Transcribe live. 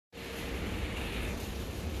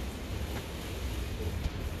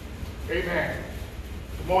Amen.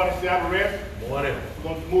 Good morning, Sabbath rest. Good morning. We're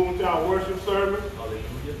going to move into our worship service. Hallelujah.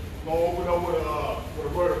 We're going to open up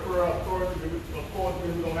with a word of prayer. Of course, we're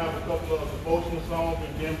going to have a couple of devotional songs,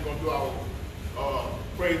 and then we're going to do our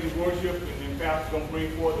praise and worship, and then Pastor's going to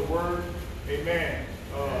bring forth the word. Amen.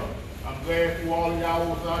 I'm glad for all of y'all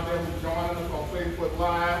who was out there who joining us on Facebook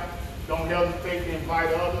Live. Don't hesitate to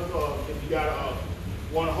invite others. If you got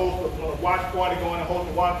want to host a watch party, go in and host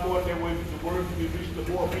a watch party. That way the word can be reached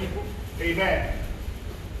to more people. Amen.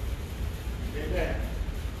 Amen.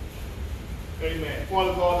 Amen.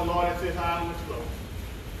 Father God, the Lord that sits high on the throne.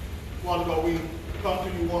 Father God, we come to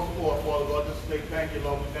you once more, Father God, just to say thank you,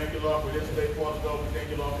 Lord. We thank you, Lord, for this day, Father God. We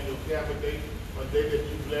thank you, Lord, for your Sabbath day, a day that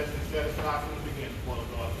you blessed and set aside from the beginning, Father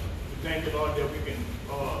God. We thank you, Lord, that we can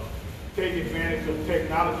take advantage of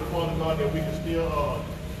technology, Father God, that we can still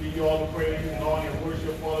give you all the praise and honor and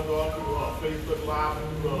worship, Father God, through Facebook Live,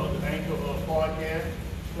 through the Anchor podcast.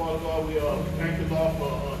 Father God, we thank you, Lord,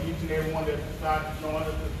 for each and every one that decided to join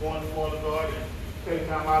us this morning, Father God, and take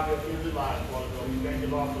time out of their busy lives, Father God. We thank you,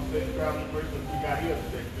 Lord, for safe traveling mercy we got here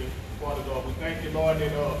today, Father God. We thank you, Lord,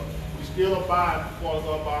 that we still abide, Father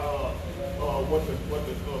God, by what the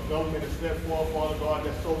government has set forth, Father God,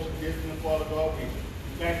 that social distancing, Father God. We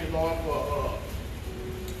thank you, Lord,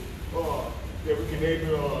 for that we can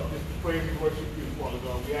able just to praise and worship you, Father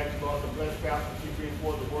God. We ask you, Lord, to bless Pastor she bring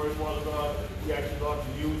forth the word, Father God. We ask you, Lord,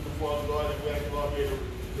 to use the Father God, and we ask you, Lord,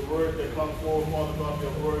 the words that come forward, Father God, be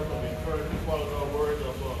words of encouragement, Father God, words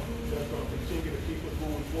of that's going to continue to keep us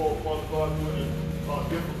moving forward, Father God, through this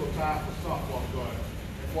difficult time for some, Father God.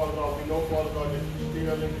 And Father God, we know, Father God, that you're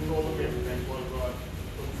still in control of everything, Father God.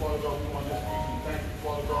 So, Father God, we want to just give you thank you,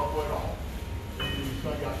 Father God, for it all. In your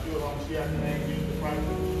Son, Yahshua, I'm going to name, Jesus Christ.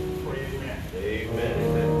 Pray, amen. Amen.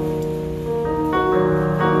 Amen.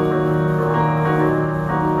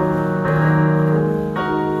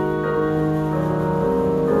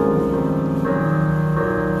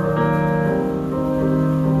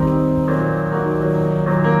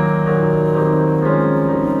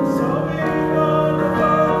 So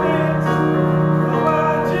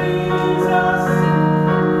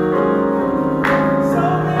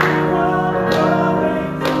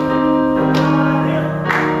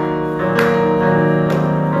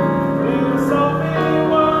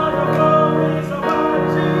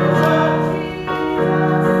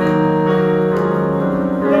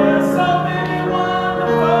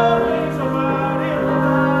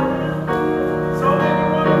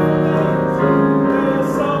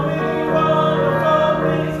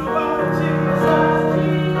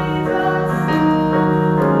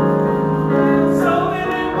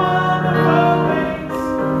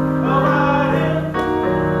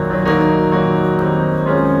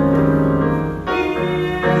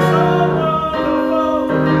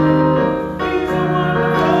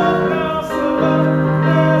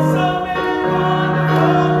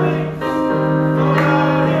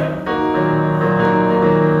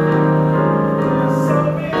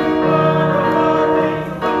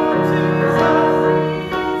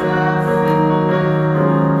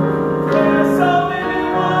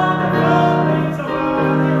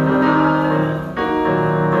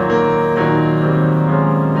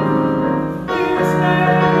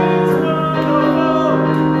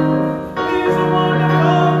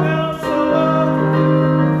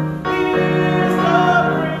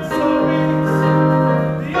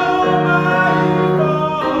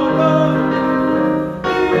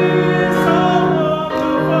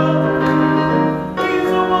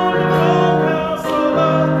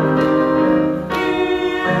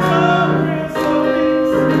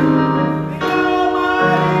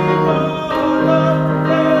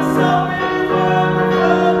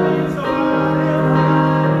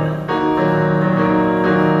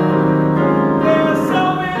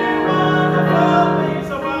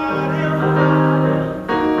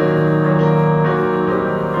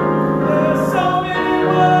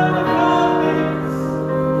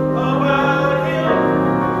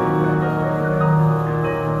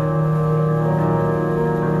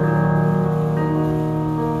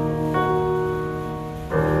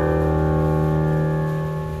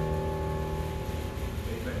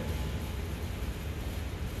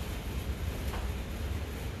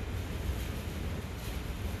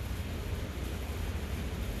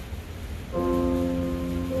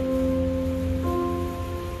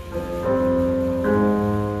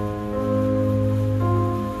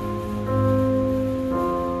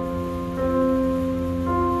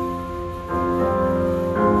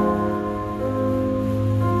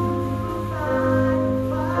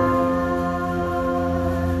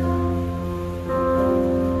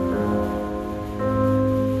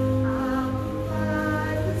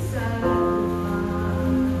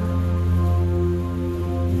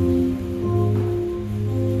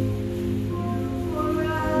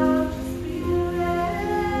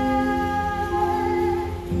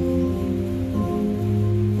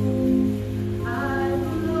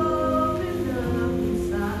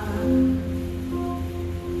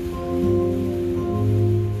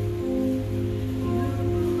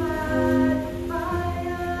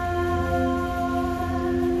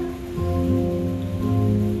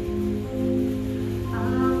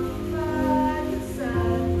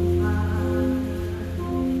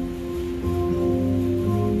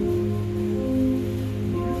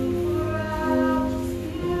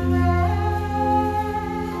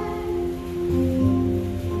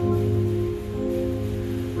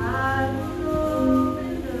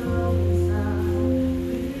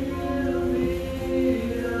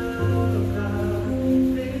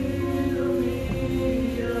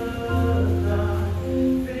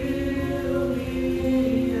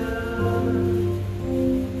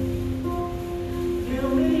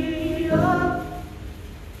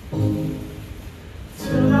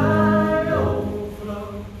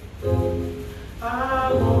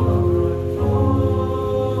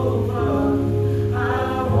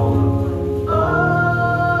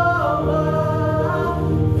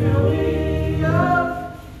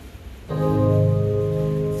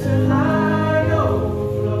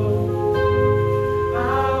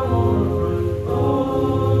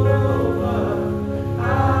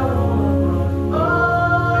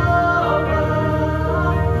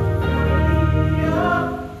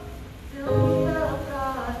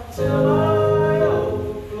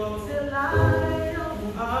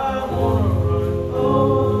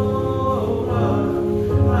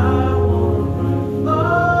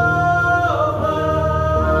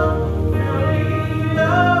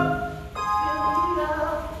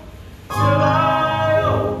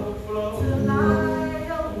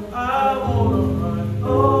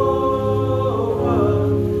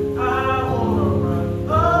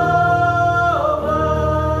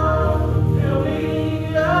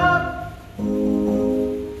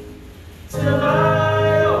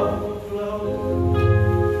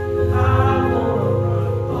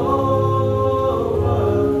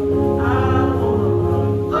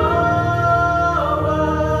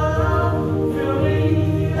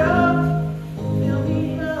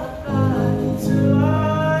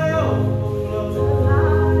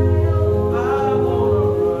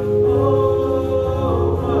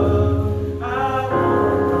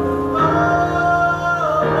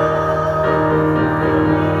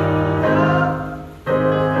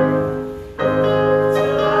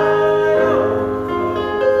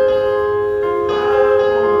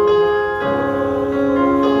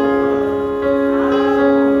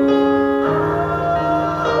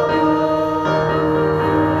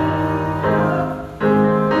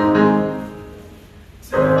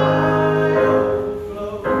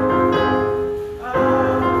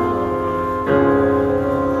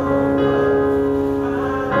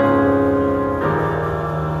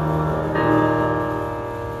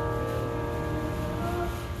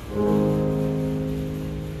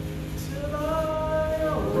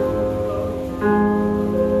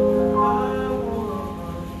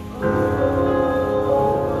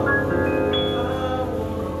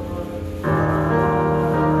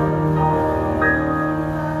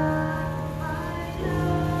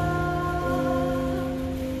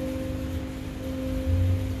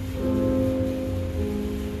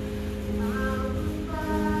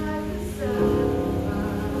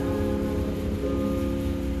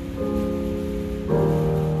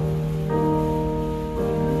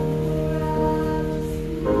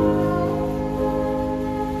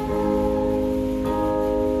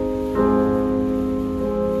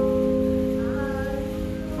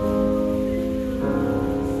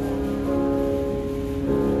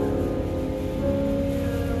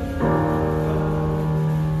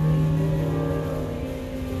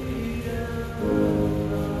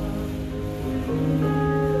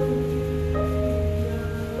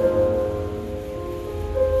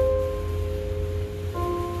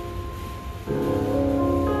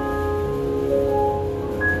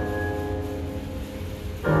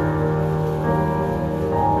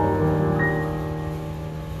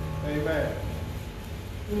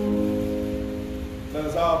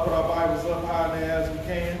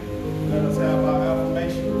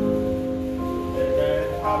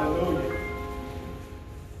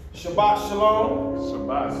Shabbat shalom.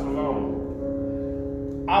 Shabbat shalom.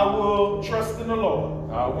 I will trust in the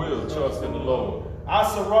Lord. I will trust in the Lord. I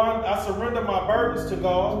surrender my burdens to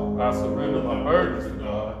God. I surrender my burdens to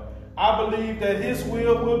God. I believe that His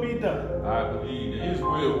will be done. I believe that His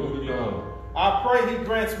will be done. I pray He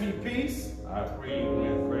grants me peace. I pray He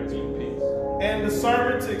grants me peace. And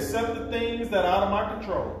discernment to accept the things that are out of my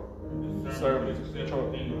control. Discernment to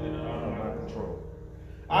control things that are out of my control.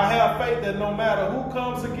 I have faith that no matter who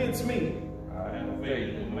comes against me, I have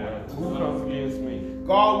faith that no matter who comes against me,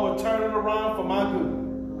 God will turn it around for my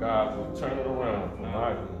good. God will turn it around for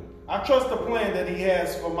my good. I trust the plan that He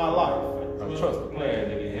has for my life. I trust the plan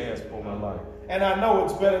that He has for my life. And I know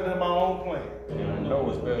it's better than my own plan. And I know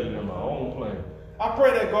it's better than my own plan. I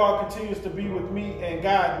pray that God continues to be with me and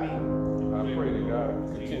guide me. I pray that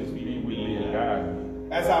God continues to be with me and guide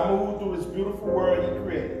me. As I move through this beautiful world He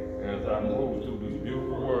created. As I move through this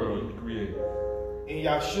beautiful world He created. In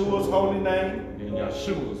Yeshua's holy name. In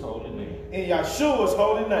Yeshua's holy name. In Yeshua's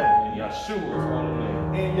holy name. In Yeshua's holy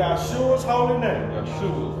name. In Yeshua's holy name.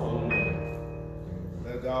 Yeshua's holy name.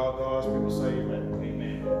 Let all God's people say amen.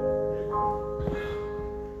 Amen.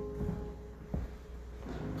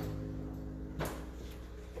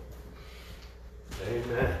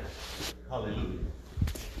 Amen. Hallelujah.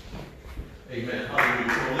 Amen.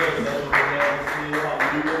 Hallelujah.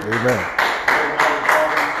 Amen.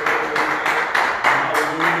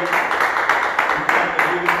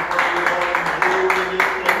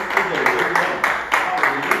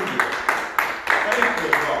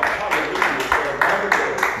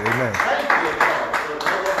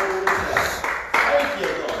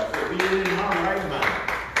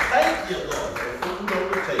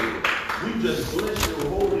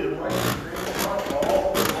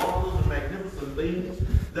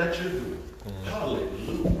 That you're doing.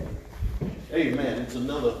 Hallelujah. Amen. It's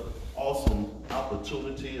another awesome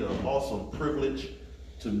opportunity, an awesome privilege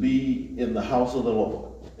to be in the house of the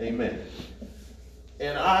Lord. Amen.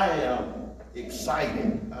 And I am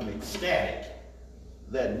excited, I'm ecstatic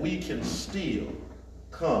that we can still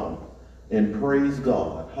come and praise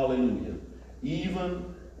God. Hallelujah.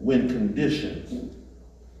 Even when conditions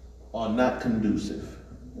are not conducive.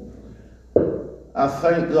 I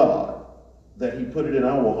thank God that he put it in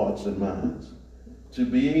our hearts and minds to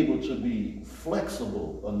be able to be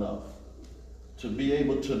flexible enough to be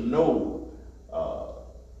able to know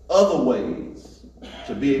other ways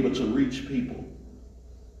to be able to reach people.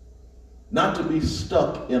 Not to be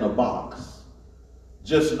stuck in a box,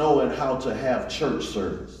 just knowing how to have church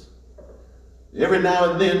service. Every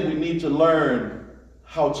now and then we need to learn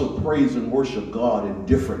how to praise and worship God in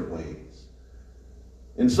different ways.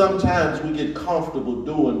 And sometimes we get comfortable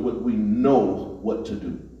doing what we know what to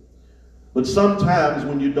do. But sometimes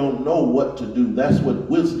when you don't know what to do, that's what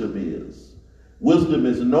wisdom is. Wisdom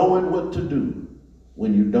is knowing what to do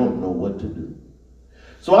when you don't know what to do.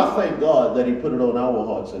 So I thank God that he put it on our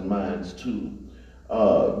hearts and minds to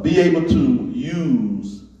be able to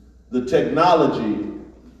use the technology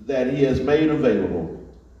that he has made available,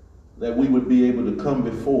 that we would be able to come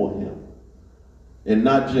before him and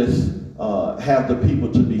not just have the people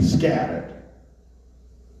to be scattered.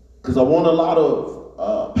 Because I want a lot of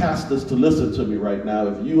pastors to listen to me right now.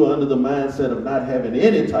 If you are under the mindset of not having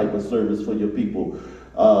any type of service for your people,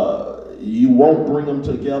 you won't bring them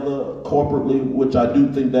together corporately, which I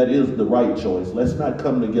do think that is the right choice. Let's not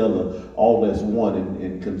come together all as one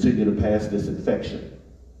and continue to pass this infection.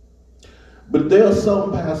 But there are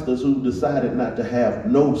some pastors who decided not to have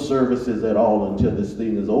no services at all until this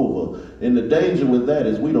thing is over. And the danger with that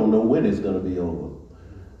is we don't know when it's going to be over.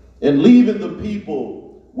 And leaving the people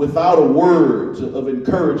without a word of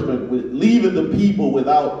encouragement, leaving the people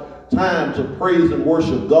without time to praise and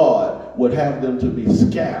worship God, would have them to be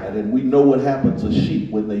scattered. And we know what happens to sheep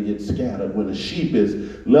when they get scattered. When a sheep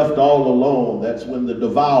is left all alone, that's when the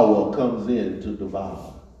devourer comes in to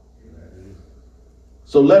devour.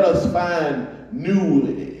 So let us find new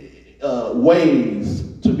ways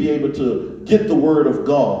to be able to get the word of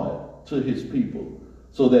God to his people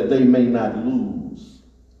so that they may not lose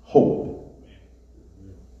hope.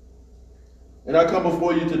 And I come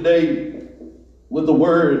before you today with a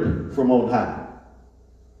word from on high.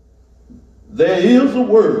 There is a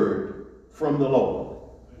word from the Lord.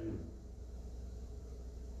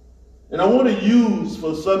 And I want to use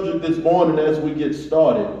for subject this morning as we get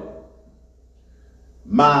started,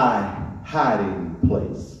 my hiding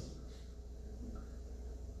place.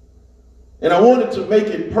 And I wanted to make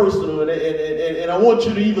it personal, and I want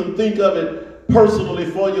you to even think of it personally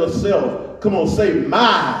for yourself. Come on, say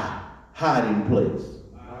my hiding place.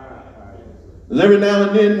 Because every now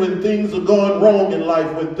and then when things are going wrong in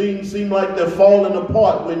life, when things seem like they're falling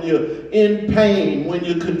apart, when you're in pain, when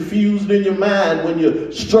you're confused in your mind, when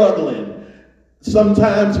you're struggling,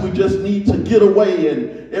 sometimes we just need to get away.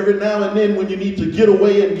 And every now and then when you need to get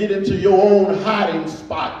away and get into your own hiding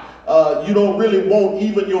spot, you don't really want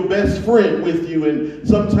even your best friend with you. And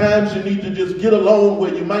sometimes you need to just get alone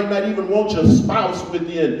where you might not even want your spouse with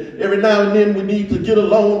you. And every now and then we need to get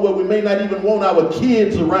alone where we may not even want our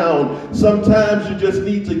kids around. Sometimes you just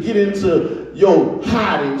need to get into your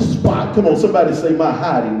hiding spot. Come on, somebody say my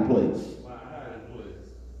hiding place. My hiding place.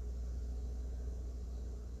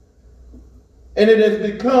 And it has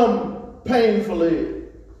become painfully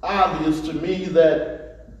obvious to me that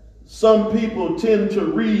some people tend to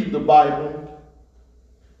read the Bible,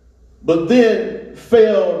 but then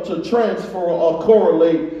fail to transfer or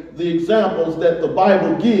correlate the examples that the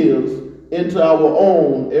Bible gives into our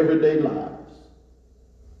own everyday lives.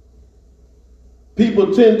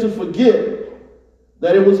 People tend to forget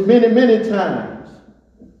that it was many, many times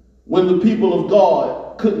when the people of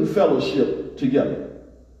God couldn't fellowship together.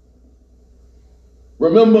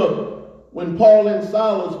 Remember when Paul and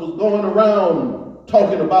Silas was going around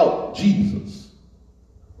talking about Jesus,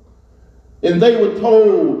 and they were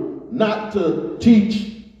told not to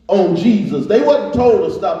teach on Jesus. They wasn't told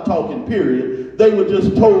to stop talking, period. They were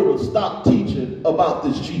just told to stop teaching about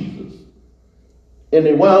this Jesus. And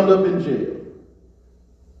they wound up in jail.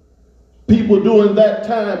 People during that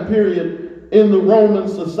time period in the Roman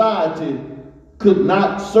society could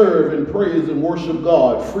not serve and praise and worship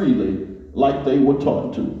God freely like they were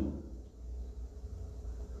taught to.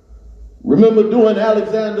 Remember during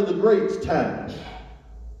Alexander the Great's time,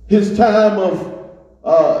 his time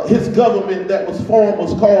of his government that was formed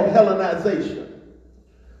was called Hellenization.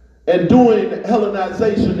 And during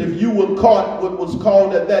Hellenization, if you were caught what was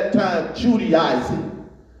called at that time Judaizing,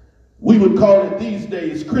 We would call it these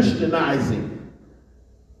days Christianizing.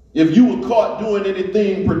 If you were caught doing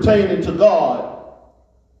anything pertaining to God,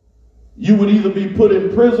 you would either be put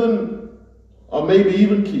in prison or maybe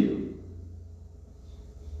even killed.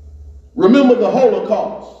 Remember the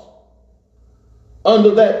Holocaust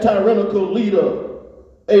under that tyrannical leader,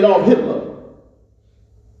 Adolf Hitler.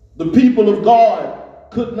 The people of God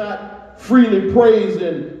could not freely praise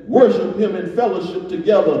and worship him in fellowship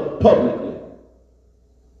together publicly.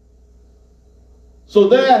 So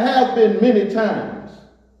there have been many times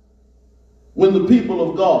when the people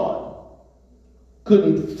of God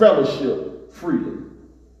couldn't fellowship freely.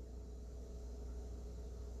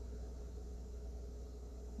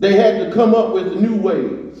 They had to come up with new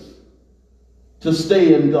ways to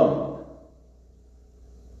stay in God.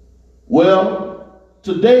 Well,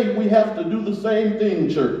 today we have to do the same thing,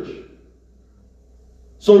 church.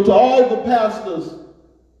 So to all the pastors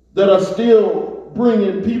that are still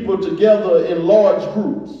bringing people together in large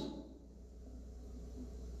groups,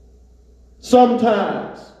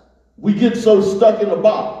 sometimes we get so stuck in a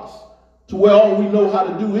box to where all we know how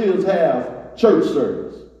to do is have church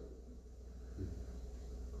service.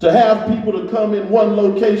 To have people to come in one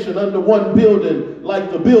location under one building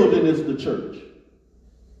like the building is the church.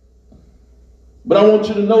 But I want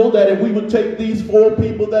you to know that if we would take these 4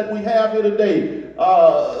 people that we have here today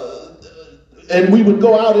and we would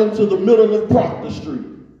go out into the middle of Proctor Street,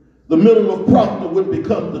 the middle of Proctor would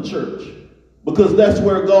become the church, because that's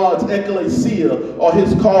where God's ecclesia or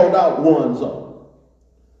his called out ones are.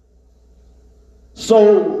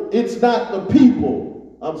 So it's not the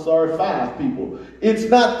people, 5 people. It's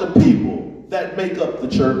not the people that make up the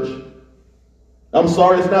church.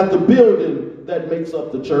 It's not the building that makes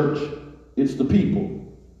up the church. It's the people.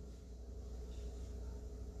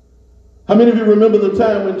 How many of you remember the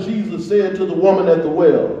time when Jesus said to the woman at the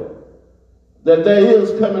well that there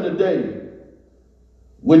is coming a day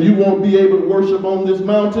when you won't be able to worship on this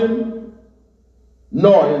mountain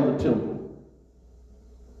nor in the temple?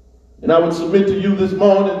 And I would submit to you this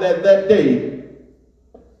morning that that day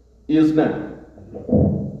is now.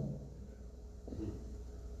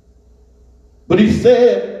 But he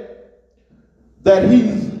said that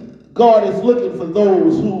God is looking for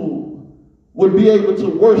those who would be able to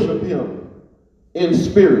worship him in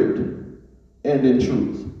spirit and in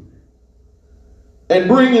truth. And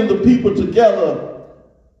bringing the people together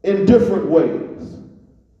in different ways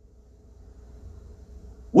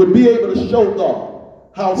would be able to show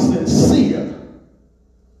God how sincere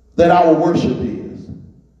that our worship is.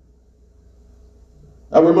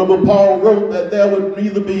 I remember Paul wrote that there would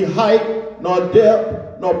neither be height, nor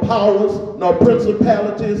depth, nor powers, nor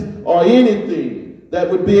principalities, or anything that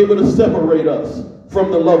would be able to separate us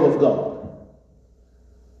from the love of God.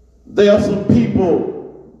 There are some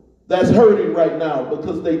people that's hurting right now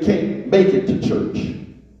because they can't make it to church.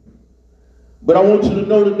 But I want you to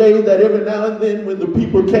know today that every now and then when the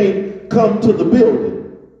people can't come to the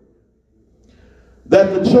building,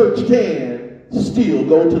 that the church can still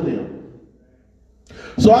go to them.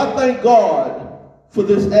 So I thank God for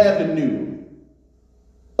this avenue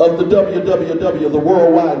of the WWW, the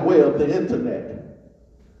World Wide Web, the internet.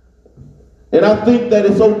 And I think that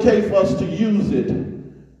it's okay for us to use it,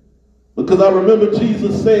 because I remember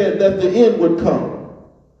Jesus said that the end would come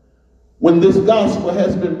when this gospel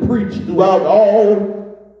has been preached throughout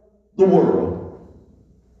all the world.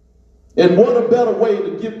 And what a better way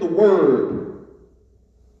to get the word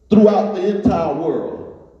throughout the entire world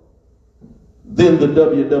than the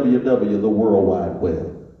WWW, the World Wide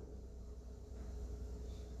Web.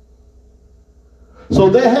 So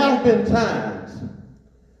there have been times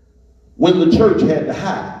when the church had to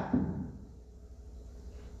hide.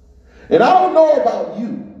 And I don't know about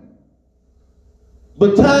you,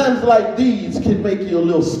 but times like these can make you a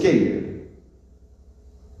little scared.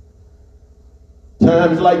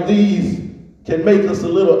 Times like these can make us a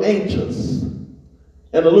little anxious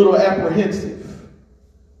and a little apprehensive.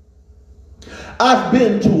 I've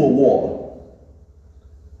been to a war.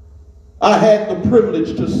 I had the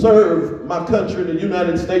privilege to serve my country in the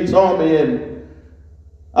United States Army, and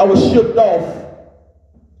I was shipped off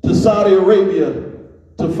to Saudi Arabia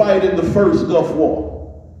to fight in the first Gulf War.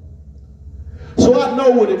 So I know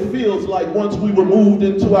what it feels like once we were moved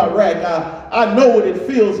into Iraq. I know what it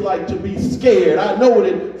feels like to be scared. I know what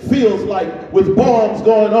it feels like with bombs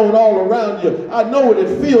going on all around you. I know what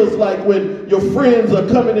it feels like when your friends are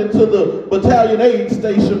coming into the battalion aid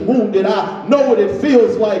station wounded. I know what it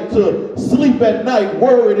feels like to sleep at night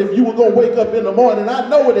worried if you were going to wake up in the morning. I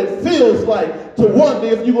know what it feels like to wonder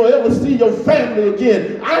if you're going to ever see your family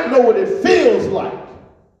again. I know what it feels like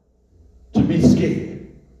to be scared.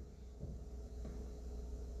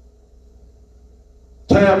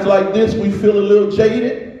 times like this, we feel a little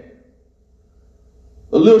jaded,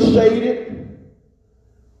 a little shaded,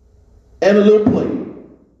 and a little plagued.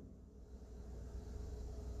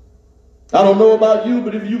 I don't know about you,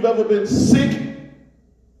 but if you've ever been sick,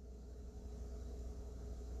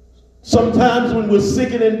 sometimes when we're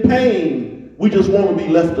sick and in pain, we just want to be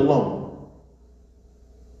left alone.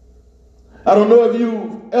 I don't know if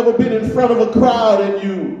you've ever been in front of a crowd and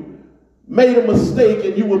you made a mistake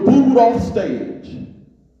and you were booed off stage.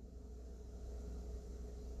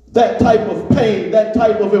 That type of pain, that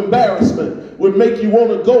type of embarrassment would make you want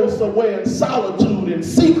to go somewhere in solitude and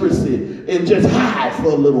secrecy and just hide for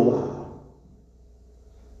a little while.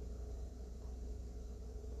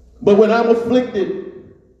 But when I'm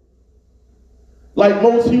afflicted, like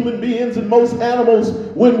most human beings and most animals,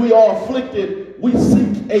 when we are afflicted, we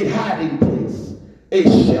seek a hiding place, a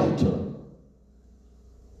shelter,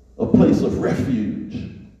 a place of refuge.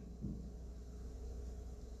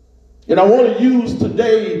 And I want to use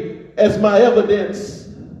today as my evidence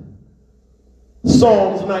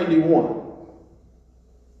Psalms 91.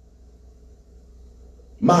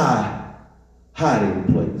 My hiding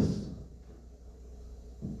place.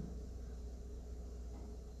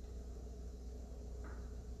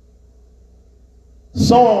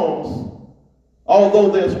 Psalms, although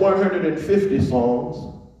there's 150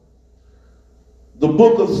 Psalms, the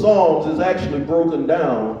book of Psalms is actually broken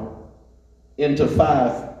down into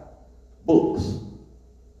 5 books.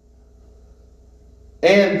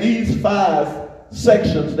 And these 5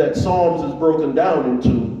 sections that Psalms is broken down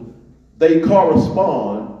into, they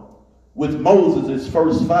correspond with Moses'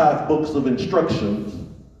 first 5 books of instructions,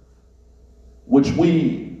 which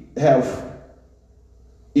we have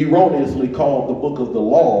erroneously called the book of the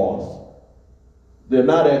laws. They're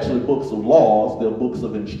not actually books of laws, they're books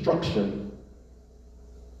of instruction.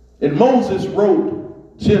 And Moses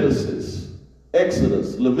wrote Genesis,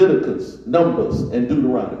 Exodus, Leviticus, Numbers, and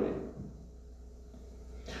Deuteronomy.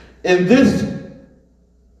 And these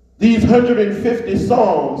 150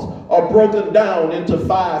 Psalms are broken down into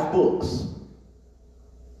 5 books.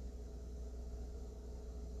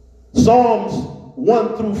 Psalms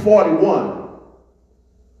 1 through 41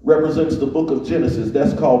 represents the book of Genesis.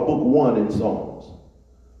 That's called book 1 in Psalms.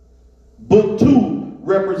 Book 2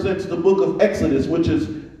 represents the book of Exodus, which is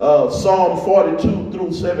Psalm 42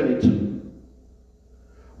 through 72.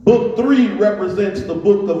 Book 3 represents the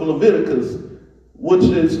book of Leviticus, which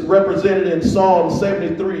is represented in Psalm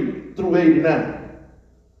 73 through 89.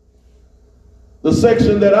 The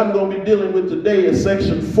section that I'm going to be dealing with today is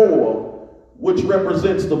section 4, which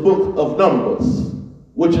represents the book of Numbers,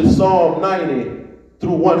 which is Psalm 90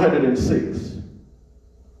 through 106.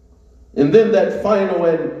 And then that final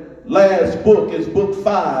and last book is book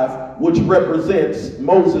 5, which represents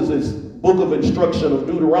Moses' book of instruction of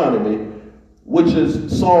Deuteronomy, which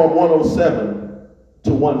is Psalm 107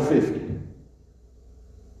 to 150.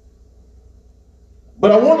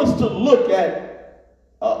 But I want us to look at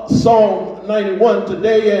Psalm 91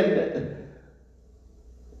 today, and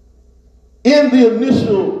in the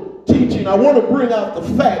initial teaching, I want to bring out the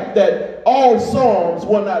fact that all Psalms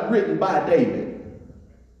were not written by David.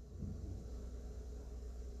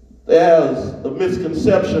 There's a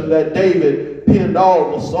misconception that David penned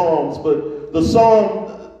all the Psalms, but the Psalm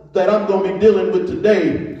that I'm going to be dealing with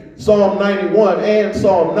today, Psalm 91 and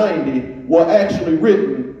Psalm 90, were actually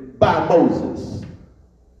written by Moses.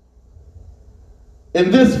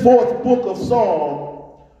 And this 4th book of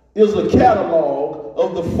Psalm is a catalog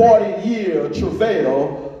of the 40-year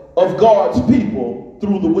travail of God's people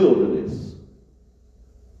through the wilderness.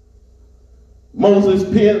 Moses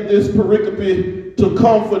penned this pericope to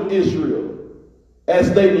comfort Israel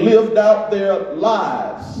as they lived out their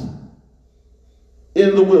lives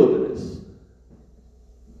in the wilderness.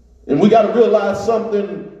 And we got to realize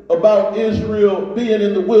something about Israel being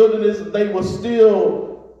in the wilderness. They were still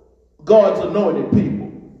God's anointed people.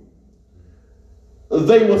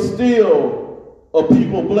 They were still a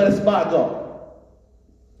people blessed by God.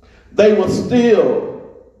 They were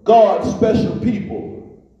still God's special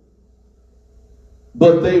people,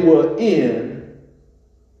 but they were in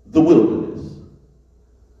the wilderness.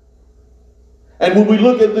 And when we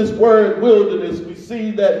look at this word wilderness, we see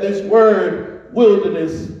that this word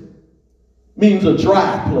wilderness means a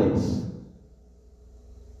dry place.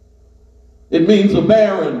 It means a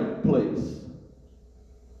barren place.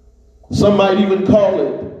 Some might even call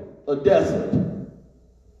it a desert.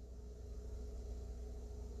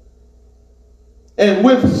 And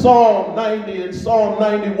with Psalm 90 and Psalm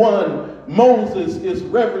 91, Moses is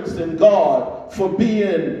reverencing God for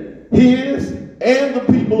being his and the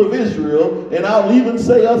people of Israel, and I'll even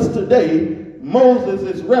say us today, Moses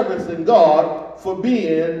is reverencing God for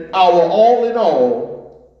being our all in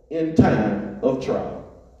all in time of trial.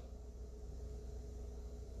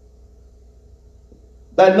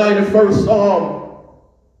 That 91st Psalm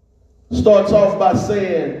starts off by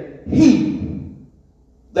saying, he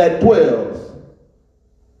that dwells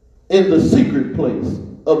in the secret place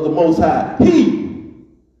of the Most High.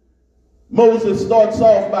 Moses starts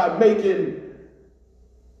off by making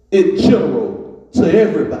it general to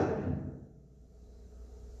everybody.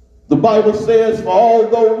 The Bible says, for all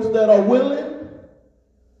those that are willing,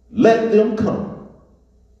 let them come.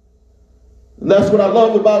 And that's what I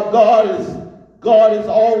love about God is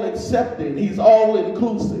all accepting. He's all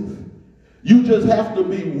inclusive. You just have to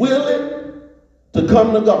be willing to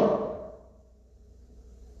come to God.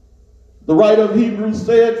 The writer of Hebrews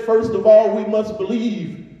said, first of all, we must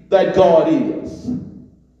believe that God is,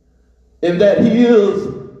 and that he is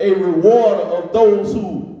a rewarder of those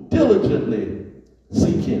who diligently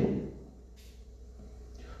seek him.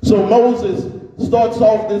 So Moses starts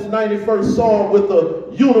off this 91st Psalm with a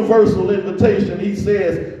universal invitation. He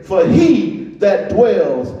says, for he that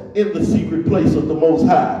dwells in the secret place of the Most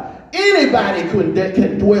High. Anybody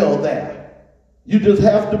can dwell there. You just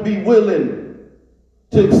have to be willing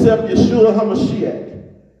to accept Yeshua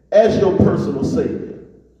HaMashiach as your personal Savior.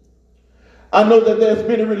 I know that there's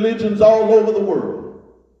many religions all over the world,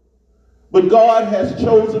 but God has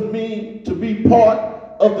chosen me to be part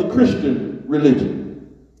of the Christian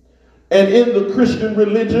religion. And in the Christian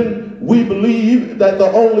religion, we believe that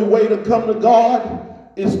the only way to come to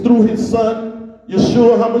God is through his son,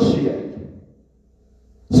 Yeshua HaMashiach.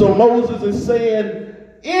 So Moses is saying,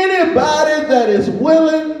 anybody that is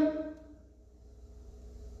willing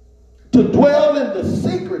to dwell in the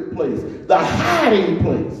secret place, the hiding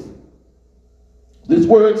place. This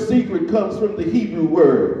word secret comes from the Hebrew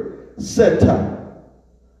word setar,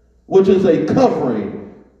 which is a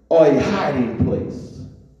covering or a hiding place.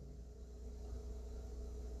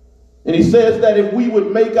 And he says that if we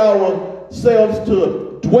would make ourselves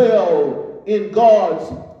to dwell in God's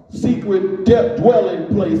secret dwelling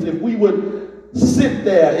place, if we would sit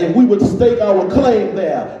there, if we would stake our claim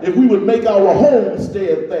there, if we would make our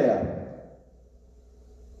homestead there,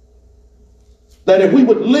 that if we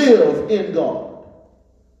would live in God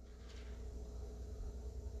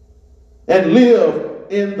and live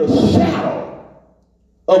in the shadow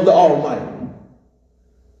of the Almighty.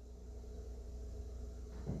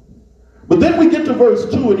 But then we get to verse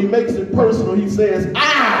 2 and he makes it personal. He says,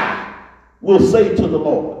 I will say to the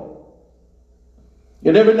Lord.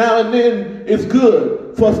 And every now and then it's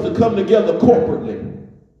good for us to come together corporately.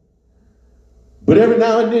 But every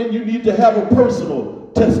now and then you need to have a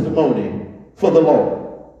personal testimony for the Lord.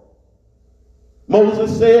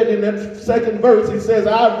 Moses said in that second verse, he says,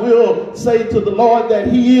 I will say to the Lord that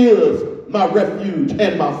he is my refuge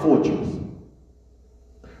and my fortress.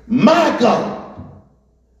 My God,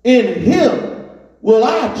 in him will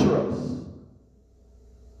I trust.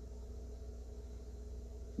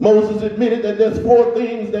 Moses admitted that there's 4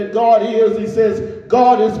 things that God is. He says,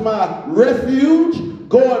 God is my refuge.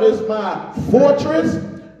 God is my fortress.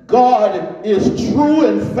 God is true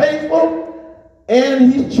and faithful.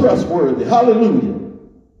 And he's trustworthy. Hallelujah.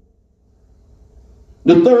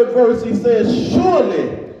 The 3rd verse, he says,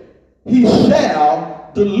 surely he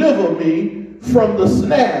shall deliver me from the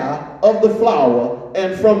snare of the fowler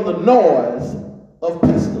and from the noise of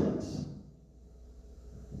pestilence.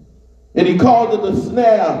 And he called it the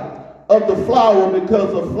snare of the flower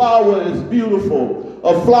because a flower is beautiful.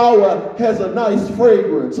 A flower has a nice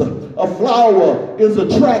fragrance. A flower is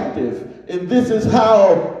attractive. And this is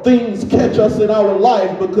how things catch us in our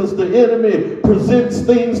life, because the enemy presents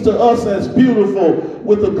things to us as beautiful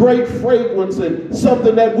with a great fragrance and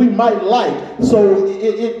something that we might like. So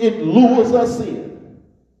it lures us in.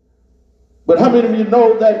 But how many of you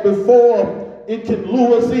know that before it can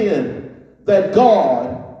lure us in, that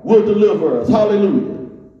God will deliver us? Hallelujah.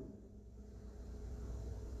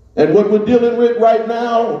 And what we're dealing with right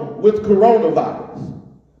now with coronavirus.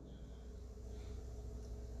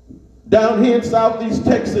 Down here in Southeast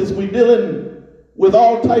Texas, we're dealing with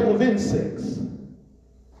all type of insects.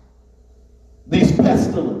 These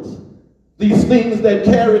pestilence, these things that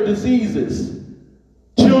carry diseases.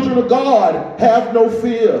 Children of God, have no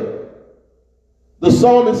fear. The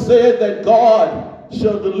psalmist said that God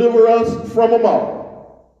shall deliver us from them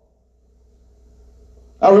all.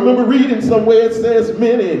 I remember reading somewhere it says,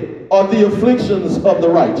 many are the afflictions of the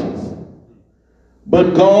righteous,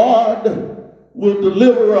 but God will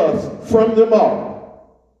deliver us from them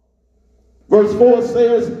all. Verse 4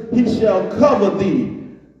 says, he shall cover thee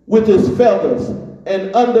with his feathers,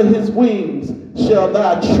 and under his wings shall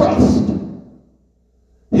thou trust.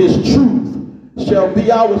 His truth shall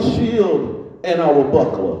be our shield and our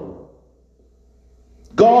buckler.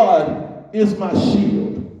 God is my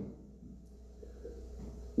shield.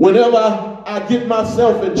 Whenever I get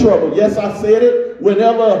myself in trouble, yes, I said it,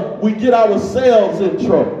 whenever we get ourselves in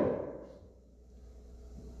trouble,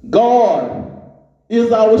 God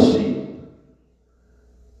is our shield.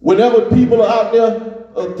 Whenever people are out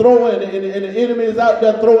there throwing, and the enemy is out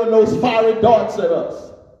there throwing those fiery darts at us,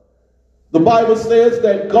 the Bible says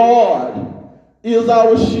that God is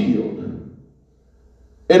our shield.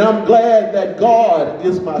 And I'm glad that God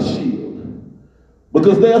is my shield.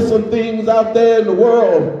 Because there's some things out there in the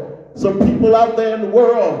world, some people out there in the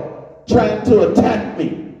world trying to attack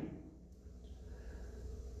me.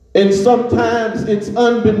 And sometimes it's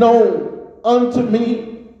unbeknown unto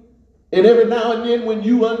me. And every now and then when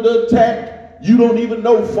you under attack, you don't even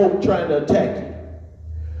know folk trying to attack you.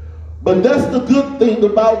 But that's the good thing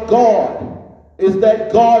about God, is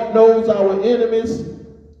that God knows our enemies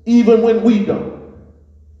even when we don't.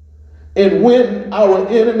 And when our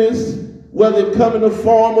enemies, whether it come in the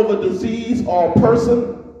form of a disease or a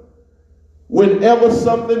person, whenever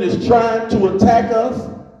something is trying to attack us,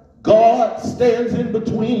 God stands in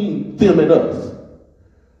between them and us.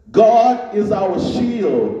 God is our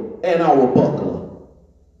shield and our buckler.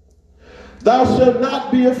 Thou shalt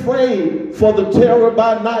not be afraid for the terror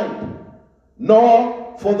by night,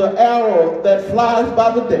 nor for the arrow that flies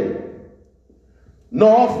by the day,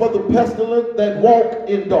 nor for the pestilence that walk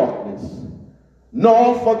in darkness,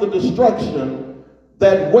 nor for the destruction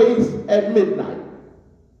that wastes at midnight.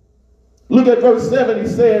 Look at verse 7. He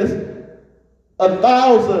says,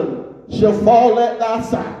 1,000 shall fall at thy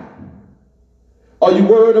side. Are you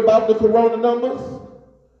worried about the corona numbers?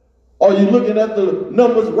 Are you looking at the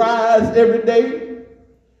numbers rise every day?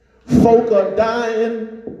 Folk are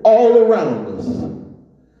dying all around us.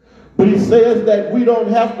 But he says that we don't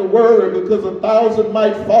have to worry, because 1,000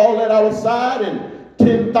 might fall at our side and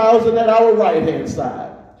 10,000 at our right hand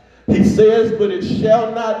side. He says, but it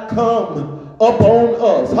shall not come upon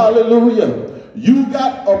us. Hallelujah. You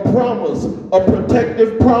got a promise, a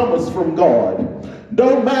protective promise from God.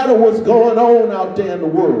 Don't matter what's going on out there in the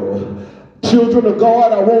world. Children of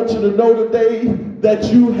God, I want you to know today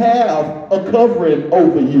that you have a covering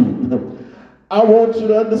over you. I want you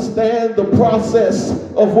to understand the process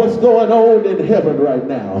of what's going on in heaven right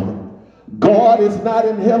now. God is not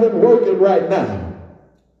in heaven working right now.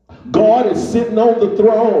 God is sitting on the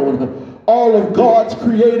throne. All of God's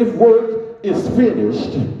creative work is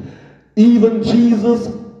finished. Even Jesus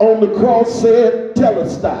on the cross said,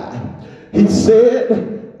 "Telestai." He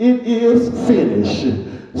said, "It is finished."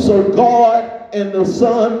 So God and the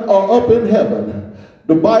Son are up in heaven.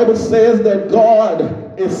 The Bible says that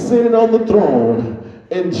God is sitting on the throne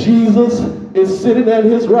and Jesus is sitting at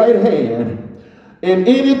his right hand. And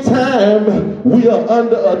anytime we are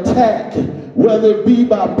under attack, whether it be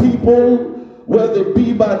by people, whether it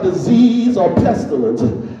be by disease or pestilence,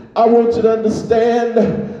 I want you to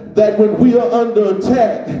understand that when we are under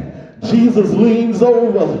attack, Jesus leans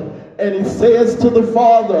over and he says to the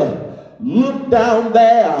Father, "Look down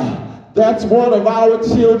there. That's one of our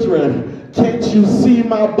children. Can't you see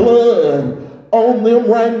my blood on them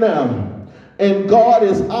right now?" And God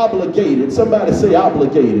is obligated. Somebody say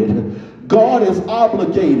obligated. God is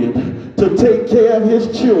obligated to take care of his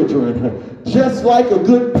children. Just like a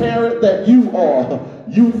good parent that you are,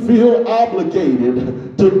 you feel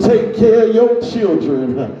obligated to take care of your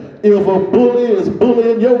children. If a bully is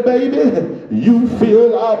bullying your baby, you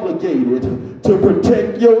feel obligated to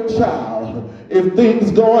protect your child. If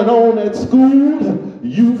things going on at school,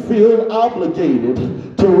 you feel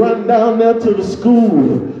obligated to run down there to the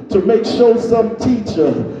school to make sure some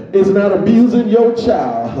teacher is not abusing your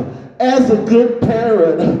child. As a good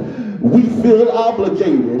parent, we feel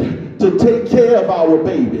obligated to take care of our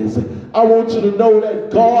babies. I want you to know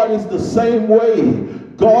that God is the same way.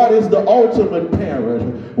 God is the ultimate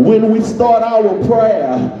parent. When we start our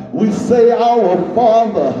prayer, we say our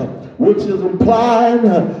Father, which is implying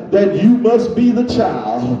that you must be the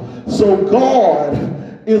child. So God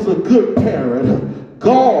is a good parent.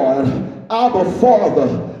 God, our Father,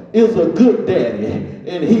 is a good daddy.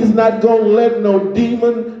 And he's not going to let no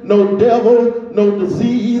demon, no devil, no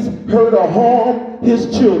disease hurt or harm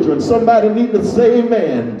his children. Somebody need to say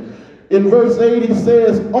amen. In verse 8 he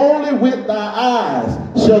says, "Only with thy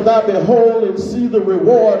eyes shall thou behold and see the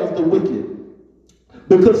reward of the wicked.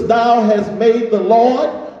 Because thou hast made the Lord,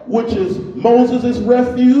 which is Moses'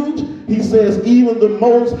 refuge," he says, "even the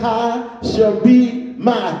Most High shall be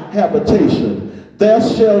my habitation. There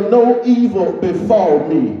shall no evil befall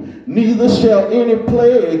me, neither shall any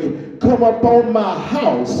plague come upon my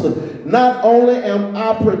house. Not only am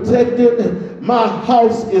I protected, my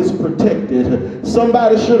house is protected.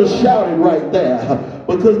 Somebody should have shouted right there,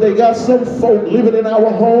 because they got some folk living in our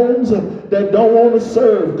homes that don't want to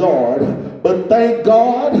serve God. But thank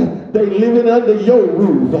God they living under your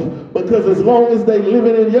roof, because as long as they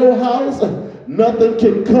living in your house, nothing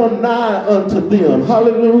can come nigh unto them.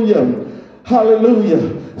 Hallelujah.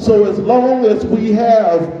 Hallelujah. So as long as we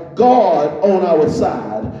have God on our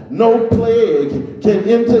side, no plague can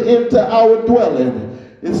enter into our dwelling.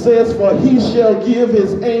 It says, for he shall give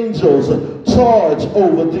his angels charge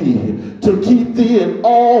over thee to keep thee in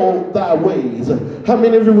all thy ways. How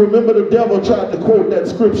many of you remember the devil tried to quote that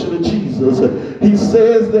scripture to Jesus? He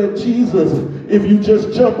says that Jesus, if you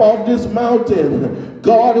just jump off this mountain,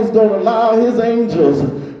 God is going to allow his angels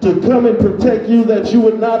to come and protect you, that you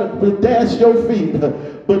would not dash your feet.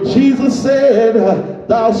 But Jesus said,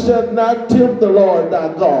 thou shalt not tempt the Lord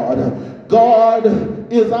thy God. God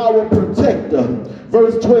is our protector.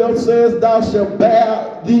 Verse 12 says, thou shalt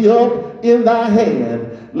bear thee up in thy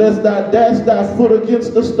hand, lest thou dash thy foot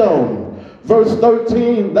against the stone. Verse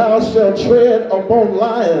 13, thou shalt tread upon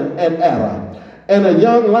lion and adder, and a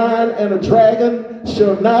young lion and a dragon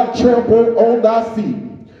shall not trample on thy feet.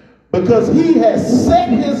 Because he has set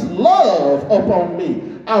his love upon me.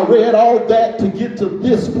 I read all that to get to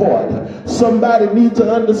this part. Somebody needs to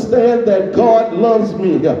understand that God loves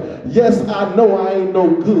me. Yes, I know I ain't no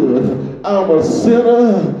good. I'm a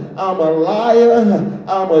sinner. I'm a liar.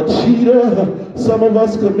 I'm a cheater. Some of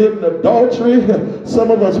us committing adultery.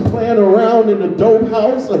 Some of us playing around in the dope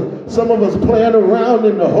house. Some of us playing around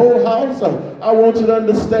in the whole house. I want you to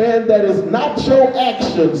understand that it's not your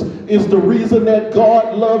actions is the reason that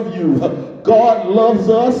God loves you. God loves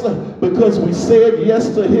us because we said yes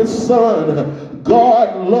to his son.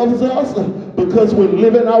 God loves us because we're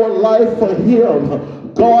living our life for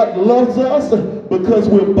him. God loves us because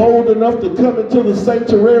we're bold enough to come into the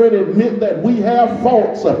sanctuary and admit that we have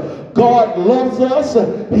faults. God loves us.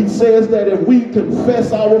 He says that if we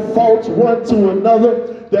confess our faults one to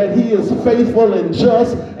another, that he is faithful and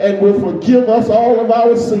just and will forgive us all of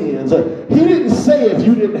our sins. He didn't say if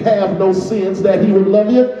you didn't have no sins that he would love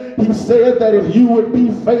you. He said that if you would be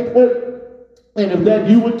faithful and if that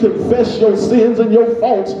you would confess your sins and your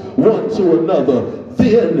faults one to another,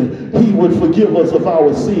 then he would forgive us of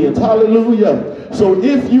our sins. Hallelujah. So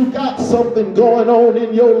if you got something going on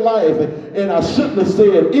in your life, and I shouldn't have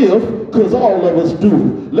said if, because all of us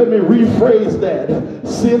do. Let me rephrase that.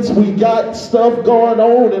 Since we got stuff going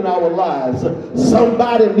on in our lives,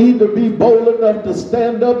 somebody need to be bold enough to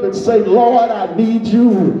stand up and say, Lord, I need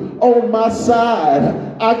you on my side.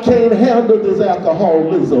 I can't handle this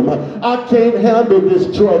alcoholism. I can't handle this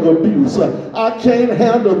drug abuse. I can't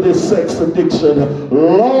handle this sex addiction.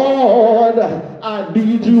 Lord, I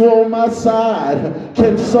need you on my side.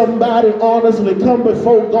 Can somebody honestly come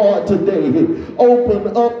before God today?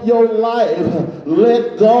 Open up your life.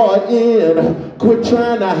 Let God in. Quit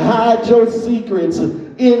trying to hide your secrets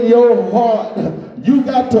in your heart. You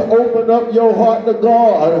got to open up your heart to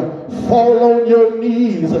God. Fall on your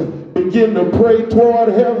knees. Begin to pray toward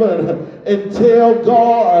heaven and tell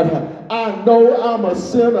God, I know I'm a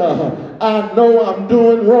sinner. I know I'm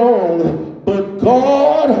doing wrong. But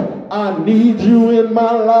God, I need you in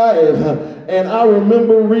my life. And I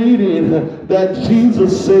remember reading that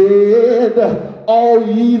Jesus said, all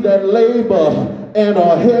ye that labor and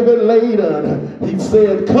are heavy laden, he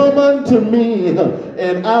said, come unto me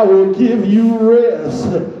and I will give you rest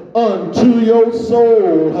unto your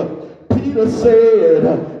soul. Peter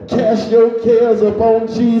said, cast your cares upon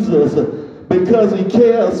Jesus because he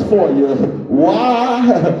cares for you.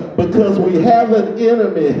 Why? Because we have an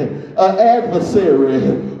enemy, an adversary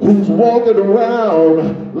who's walking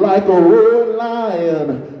around like a roaring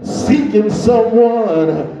lion seeking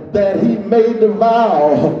someone that he may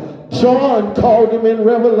devour. John called him in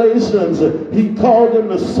Revelations, he called him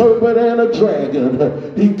the serpent and a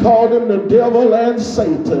dragon. He called him the devil and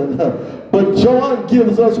Satan. But John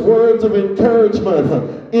gives us words of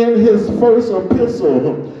encouragement in his first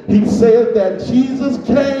epistle. He said that Jesus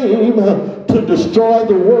came to destroy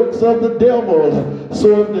the works of the devil.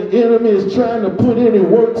 So if the enemy is trying to put any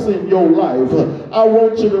works in your life, I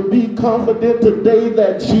want you to be confident today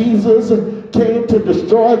that Jesus came to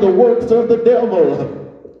destroy the works of the devil.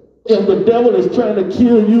 If the devil is trying to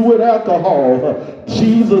kill you with alcohol,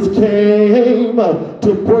 Jesus came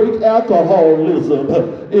to break alcoholism.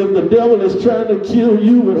 If the devil is trying to kill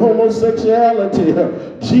you with homosexuality,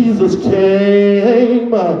 Jesus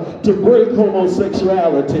came to break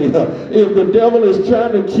homosexuality. If the devil is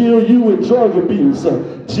trying to kill you with drug abuse,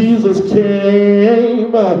 Jesus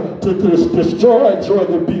came to destroy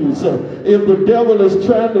drug abuse. If the devil is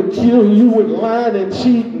trying to kill you with lying and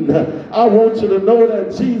cheating, I want you to know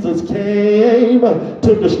that Jesus came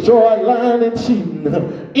to destroy lying and cheating.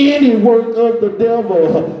 Any work of the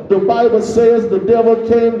devil, the Bible says the devil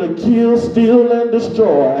came to kill, steal, and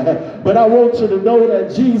destroy. But I want you to know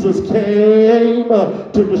that Jesus came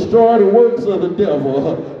to destroy the works of the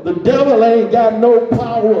devil. The devil ain't got no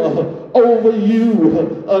power over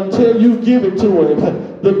you until you give it to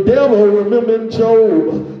him. The devil, remember in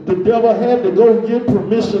Job, the devil had to go get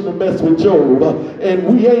permission to mess with Job. And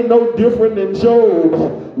we ain't no different than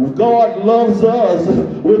Job. God loves us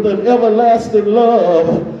with an everlasting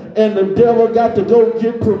love. And the devil got to go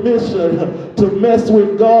get permission to mess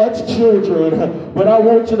with God's children. But I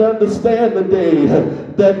want you to understand today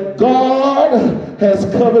that God has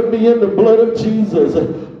covered me in the blood of Jesus.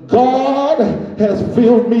 God has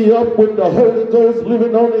filled me up with the Holy Ghost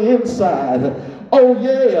living on the inside. Oh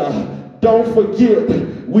yeah, don't forget,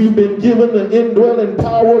 we've been given the indwelling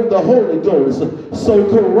power of the Holy Ghost. So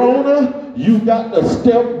Corona, you got to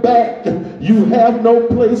step back. You have no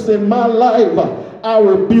place in my life. I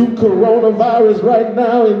rebuke coronavirus right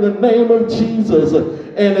now in the name of Jesus.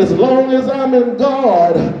 And as long as I'm in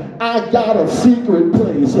God, I got a secret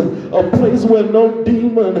place. A place where no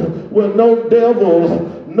demon, where no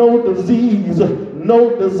devil, no disease,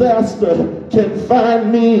 no disaster can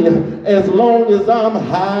find me. As long as I'm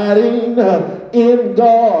hiding in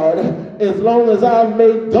God, as long as I've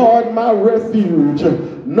made God my refuge,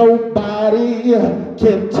 nobody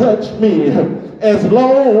can touch me. As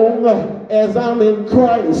long as I'm in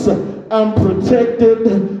Christ, I'm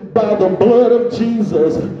protected by the blood of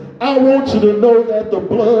Jesus. I want you to know that the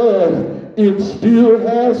blood, it still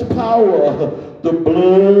has power. The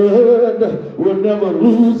blood will never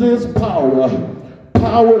lose its power.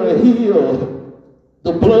 Power to heal.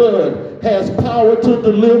 The blood has power to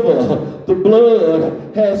deliver. The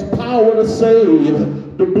blood has power to save.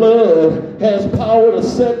 The blood has power to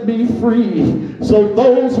set me free. So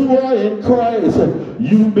those who are in Christ,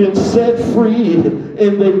 you've been set free.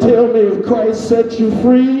 And they tell me if Christ set you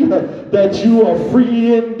free, that you are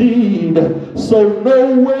free indeed. So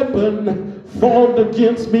no weapon formed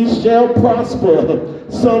against me shall prosper.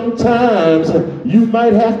 Sometimes you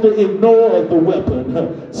might have to ignore the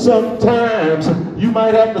weapon. Sometimes you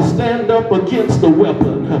might have to stand up against the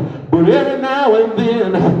weapon. But every now and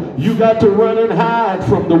then you got to run and hide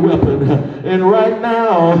from the weapon. And right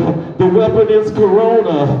now the weapon is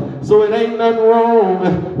Corona. So it ain't nothing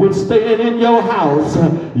wrong with staying in your house.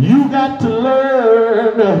 You got to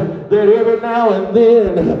learn that every now and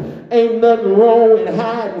then ain't nothing wrong with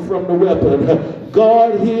hiding from the weapon.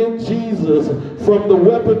 God hid Jesus from the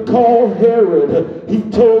weapon called Herod. He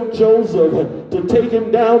told Joseph to take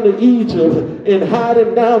him down to Egypt and hide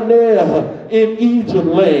him down there in Egypt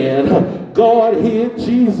land. God hid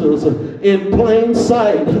Jesus in plain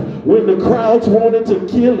sight when the crowds wanted to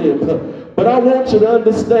kill him. But I want you to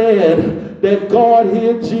understand that God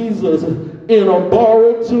hid Jesus in a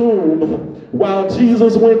borrowed tomb while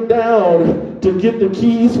Jesus went down to get the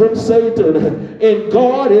keys from Satan. And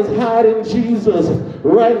God is hiding Jesus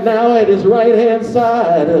right now at his right hand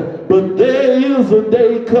side. But there is a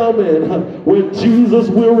day coming when Jesus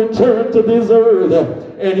will return to this earth.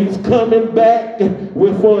 And he's coming back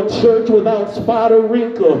for a church without spot or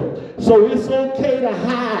wrinkle. So it's okay to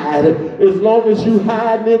hide as long as you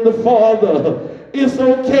hiding in the Father. It's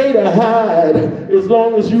okay to hide as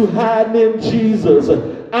long as you hiding in Jesus.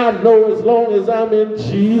 I know as long as I'm in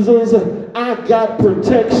Jesus, I got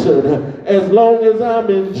protection. As long as I'm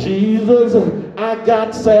in Jesus, I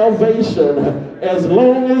got salvation. As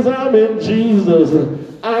long as I'm in Jesus,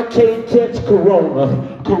 I can't catch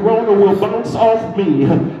Corona. Corona will bounce off me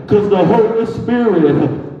because the Holy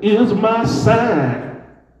Spirit is my sign.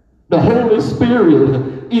 The Holy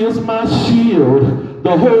Spirit is my shield.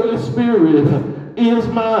 The Holy Spirit is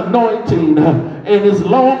my anointing. And as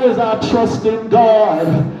long as I trust in God,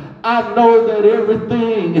 I know that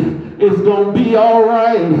everything is going to be all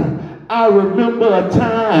right. I remember a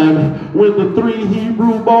time when the 3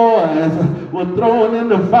 Hebrew boys were thrown in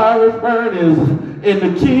the fiery furnace, and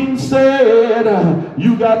the king said,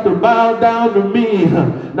 you got to bow down to me.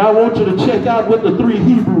 Now I want you to check out what the 3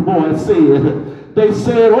 Hebrew boys said. They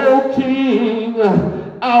said, "O King,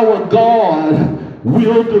 our God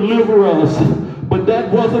will deliver us." But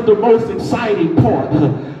that wasn't the most exciting part.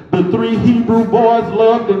 The 3 Hebrew boys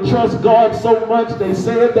loved and trust God so much, they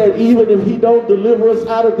said that even if he don't deliver us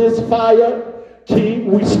out of this fire,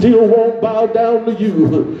 King, we still won't bow down to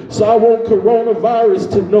you. So I want coronavirus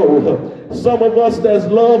to know, some of us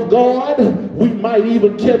that love God, we might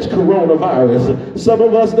even catch coronavirus. Some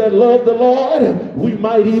of us that love the Lord, we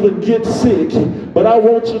might even get sick. But I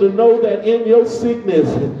want you to know that in your sickness,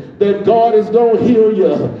 that God is going to heal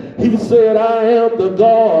you. He said, I am the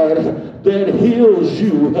God that heals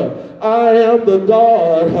you. I am the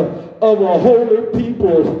God of a holy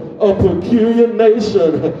people, a peculiar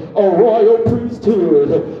nation, a royal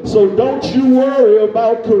priesthood. So don't you worry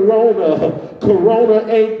about corona. Corona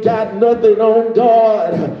ain't got nothing on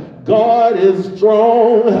God. God is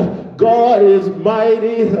strong. God is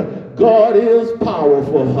mighty. God is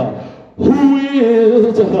powerful. Who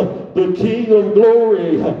is the King of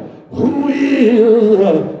glory? Who is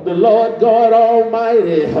the Lord God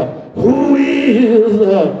Almighty? Who is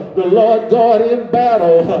the Lord God in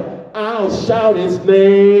battle? I'll shout his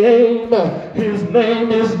name. His name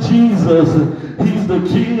is Jesus. He's the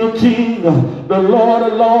King of kings, the Lord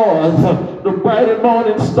of lords, the bright and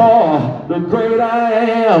morning star, the great I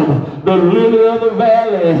am, the lily of the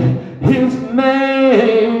valley. His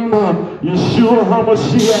name, Yeshua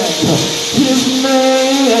HaMashiach. His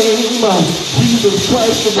name, Jesus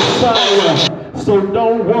Christ the Messiah. So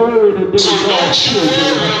don't worry today, God's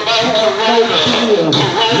children. Have no fear.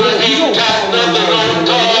 You ain't got nothing on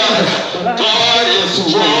God. God is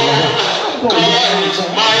strong. God is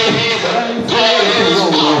mighty. God is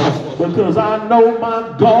powerful. Because I know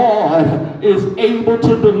my God is able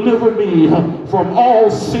to deliver me from all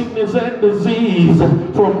sickness and disease,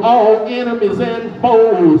 from all enemies and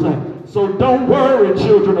foes. So don't worry,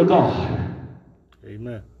 children of God.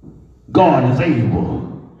 Amen. God is able.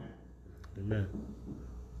 Amen.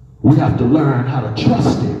 We have to learn how to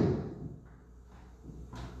trust him.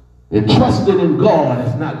 And trusting in God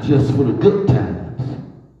is not just for the good times.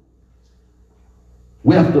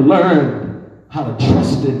 We have to learn how to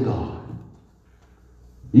trust in God.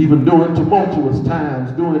 Even during tumultuous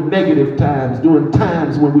times, during negative times, during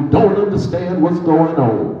times when we don't understand what's going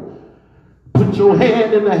on. Put your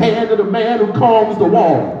hand in the hand of the man who calms the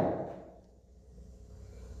water.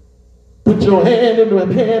 Put your hand in the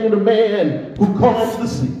hand of the man who calms the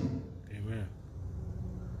sea. Amen.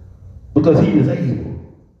 Because he is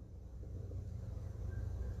able.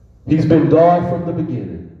 He's been God from the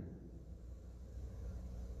beginning.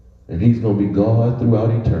 And he's going to be God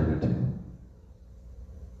throughout eternity.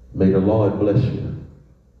 May the Lord bless you.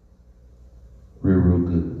 Real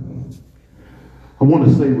good. I want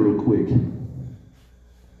to say real quick.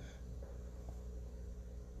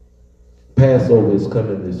 Passover is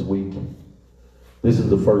coming this week. This is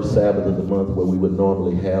the first Sabbath of the month where we would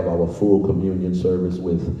normally have our full communion service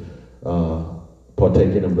with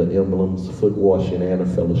partaking of the emblems, foot washing, and a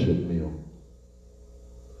fellowship meal.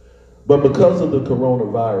 But because of the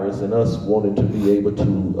coronavirus and us wanting to be able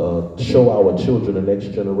to show our children, the next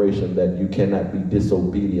generation, that you cannot be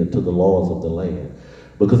disobedient to the laws of the land.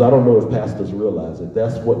 Because I don't know if pastors realize it.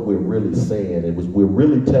 That's what we're really saying. We're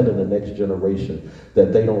really telling the next generation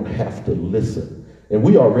that they don't have to listen. And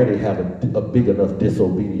we already have a big enough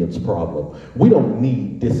disobedience problem. We don't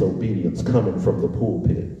need disobedience coming from the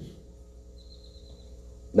pulpit.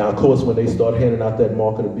 Now, of course, when they start handing out that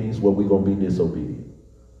mark of the beast, well, we're going to be disobedient.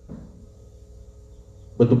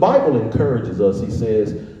 But the Bible encourages us. He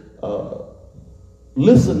says,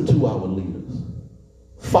 listen to our leaders.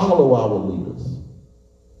 Follow our leaders.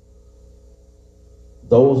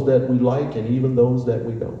 Those that we like and even those that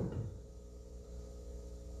we don't.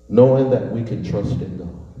 Knowing that we can trust in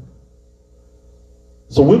God.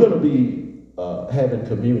 So we're going to be having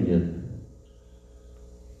communion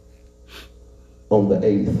on the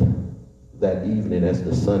 8th that evening as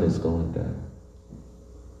the sun is going down.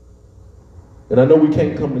 And I know we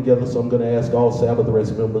can't come together, so I'm going to ask all Sabbath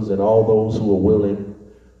rest members and all those who are willing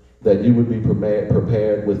that you would be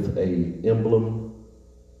prepared with an emblem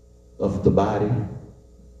of the body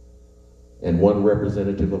and one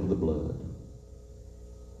representative of the blood.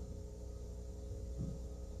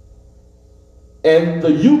 And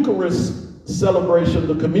the Eucharist celebration,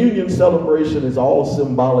 the communion celebration, is all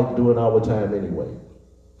symbolic during our time anyway.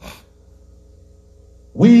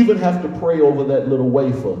 We even have to pray over that little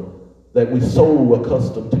wafer that we're so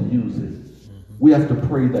accustomed to using. We have to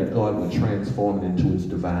pray that God would transform it into its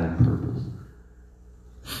divine purpose.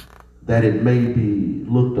 That it may be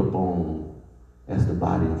looked upon as the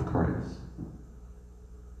body of Christ.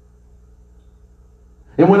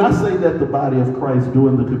 And when I say that the body of Christ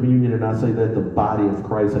during the communion, and I say that the body of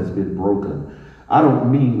Christ has been broken, I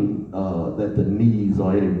don't mean that the knees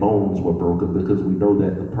or any bones were broken, because we know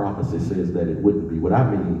that the prophecy says that it wouldn't be. What I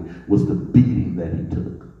mean was the beating that he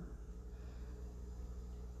took.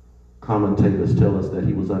 Commentators tell us that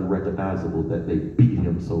he was unrecognizable, that they beat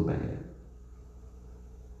him so bad.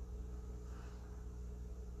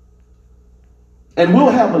 And we'll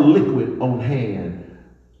have a liquid on hand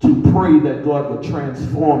to pray that God would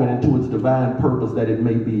transform it into its divine purpose, that it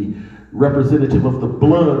may be representative of the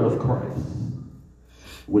blood of Christ,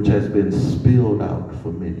 which has been spilled out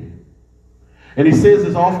for many. And he says,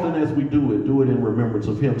 as often as we do it in remembrance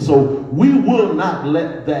of him. So we will not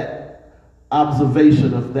let that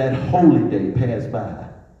observation of that holy day pass by.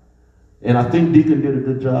 And I think Deacon did a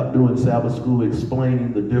good job doing Sabbath school,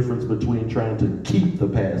 explaining the difference between trying to keep the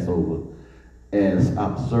Passover as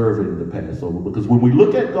observing the Passover. Because when we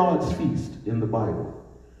look at God's feast in the Bible,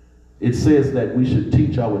 it says that we should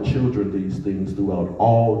teach our children these things throughout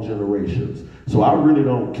all generations. So I really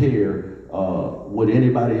don't care what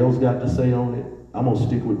anybody else got to say on it. I'm going to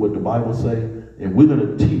stick with what the Bible say. And we're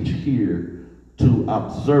going to teach here to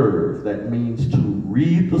observe. That means to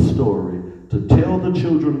read the story, to tell the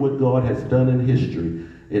children what God has done in history.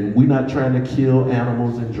 And we're not trying to kill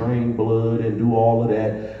animals and drain blood and do all of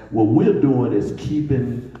that. What we're doing is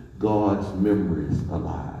keeping God's memories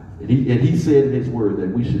alive. And he said in his word that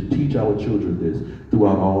we should teach our children this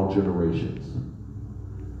throughout all generations.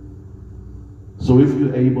 So if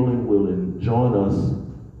you're able and willing, join us.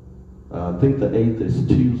 I think the 8th is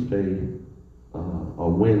Tuesday or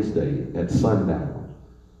Wednesday at sundown.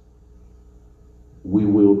 We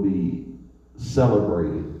will be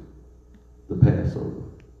celebrating the Passover.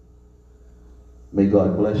 May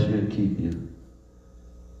God bless you and keep you.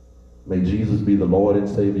 May Jesus be the Lord and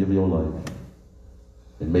Savior of your life.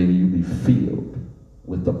 And may you be filled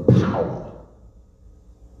with the power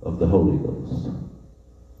of the Holy Ghost.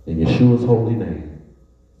 In Yeshua's holy name,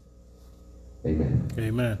 amen.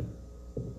 Amen.